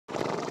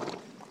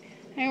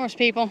Hey, horse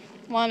people.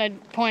 Want to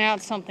point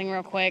out something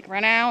real quick. Right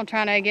now, I'm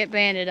trying to get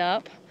Bandit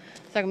up.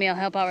 So I can be able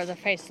to help out with her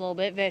face a little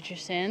bit.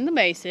 Vetericyn, the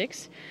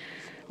basics.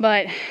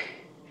 But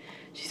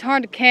she's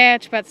hard to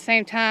catch, but at the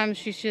same time,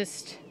 she's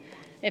just,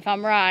 if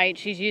I'm right,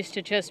 she's used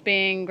to just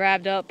being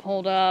grabbed up,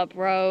 pulled up,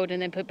 rode,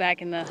 and then put back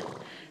in the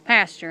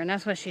pasture. And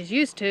that's what she's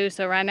used to.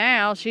 So right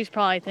now, she's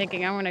probably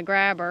thinking I'm going to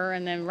grab her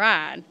and then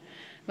ride.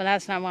 But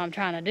that's not what I'm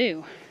trying to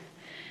do.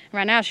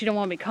 Right now, she don't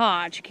want to be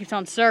caught. She keeps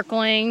on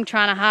circling,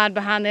 trying to hide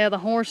behind the other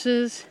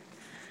horses.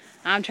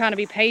 I'm trying to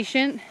be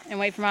patient and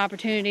wait for my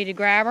opportunity to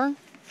grab her.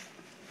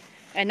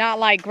 And not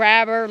like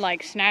grab her,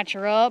 like snatch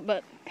her up,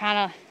 but kind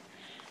of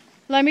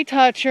let me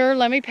touch her,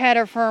 let me pet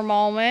her for a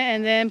moment,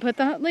 and then put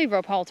the lead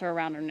rope halter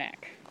around her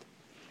neck.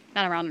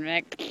 Not around her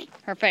neck,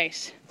 her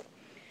face.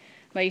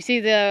 But you see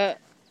the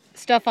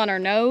stuff on her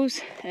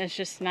nose? It's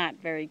just not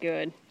very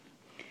good.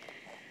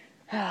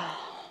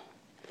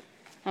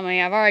 I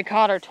mean, I've already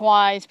caught her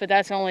twice, but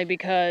that's only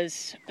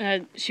because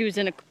she was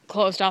in a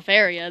closed off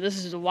area. This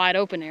is a wide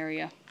open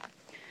area.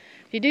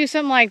 If you do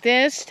something like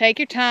this, take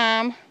your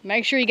time.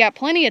 Make sure you got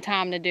plenty of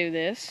time to do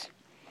this.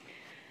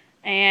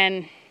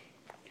 And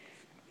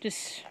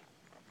just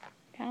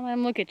kind of let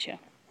them look at you.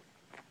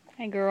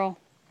 Hey, girl.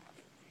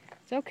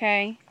 It's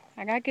okay.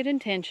 I got good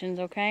intentions,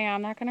 okay?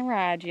 I'm not going to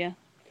ride you.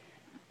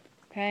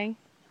 Okay?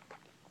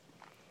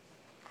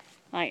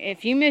 Like,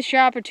 if you miss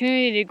your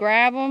opportunity to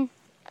grab them,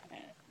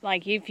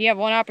 like if you have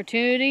one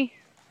opportunity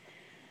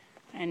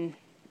and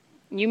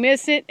you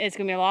miss it, it's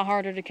going to be a lot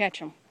harder to catch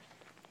them.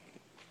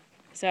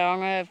 So I'm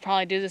going to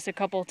probably do this a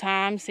couple of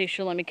times, see if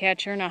she'll let me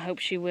catch her, and I hope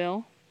she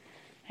will.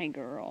 Hey,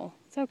 girl.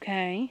 It's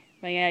okay.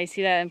 But yeah, you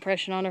see that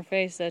impression on her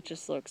face? That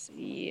just looks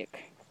yuck.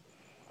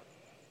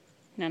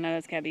 And I know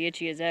it's got to be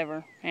itchy as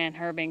ever. And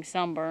her being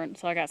sunburnt,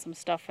 so I got some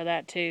stuff for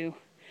that too.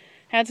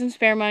 Had some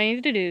spare money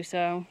to do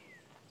so.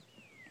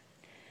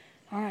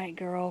 Alright,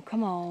 girl.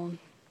 Come on.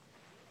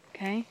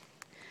 Okay?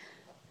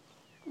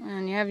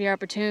 And you have your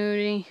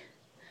opportunity.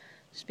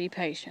 Just be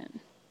patient.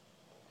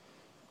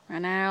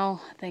 Right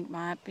now, I think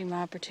might be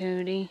my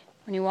opportunity.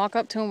 When you walk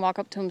up to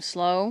them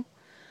slow.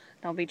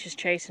 Don't be just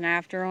chasing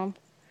after them,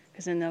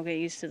 because then they'll get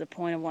used to the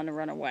point of wanting to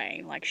run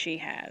away, like she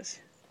has.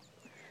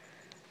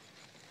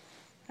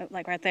 Oh,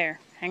 like right there.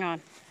 Hang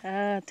on.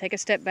 Take a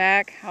step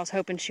back. I was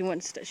hoping she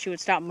would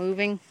stop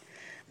moving,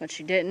 but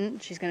she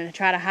didn't. She's going to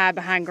try to hide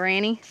behind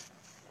Granny.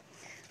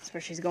 That's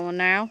where she's going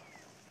now.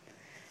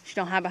 She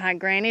don't hide behind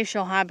Granny.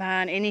 She'll hide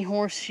behind any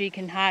horse she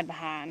can hide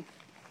behind.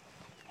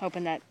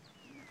 Hoping that,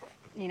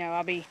 you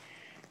know,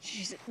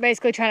 she's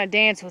basically trying to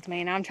dance with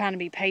me, and I'm trying to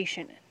be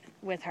patient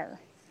with her.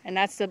 And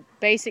that's the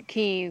basic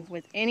key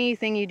with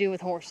anything you do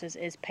with horses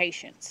is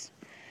patience.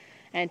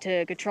 And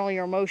to control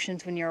your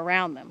emotions when you're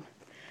around them.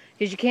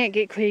 Because you can't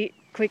get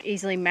quick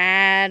easily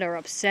mad or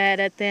upset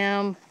at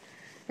them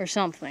or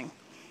something.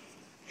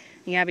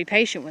 You gotta be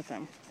patient with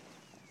them.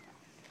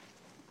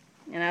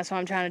 And that's what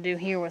I'm trying to do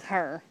here with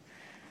her.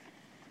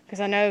 Because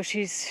I know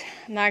she's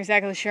not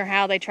exactly sure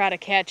how they try to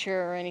catch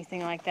her or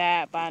anything like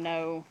that, but I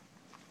know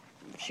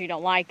she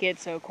don't like it,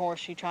 so of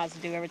course she tries to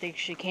do everything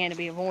she can to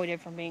be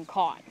avoided from being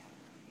caught.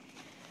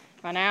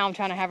 Right now I'm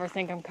trying to have her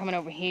think I'm coming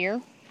over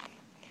here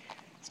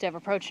instead of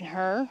approaching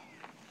her,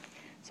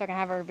 so I can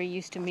have her be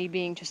used to me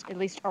being just at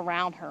least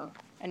around her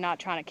and not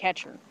trying to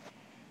catch her.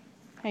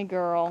 Hey,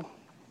 girl.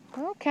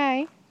 We're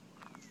okay.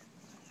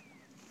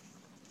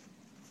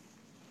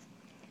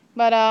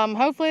 But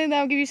hopefully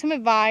that'll give you some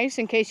advice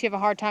in case you have a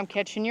hard time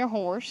catching your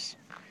horse.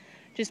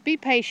 Just be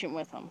patient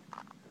with them.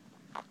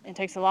 It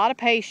takes a lot of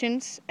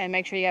patience, and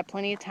make sure you have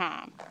plenty of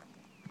time,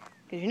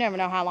 because you never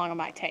know how long it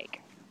might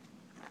take.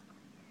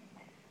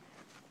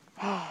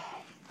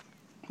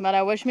 But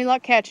I wish me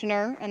luck catching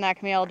her, and that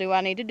can be all do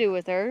I need to do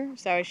with her,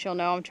 so she'll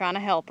know I'm trying to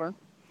help her.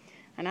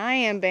 And I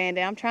am,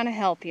 Bandit. I'm trying to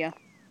help you.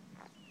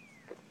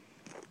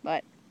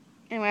 But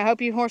anyway, I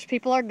hope you horse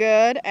people are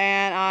good,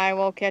 and I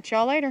will catch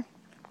y'all later.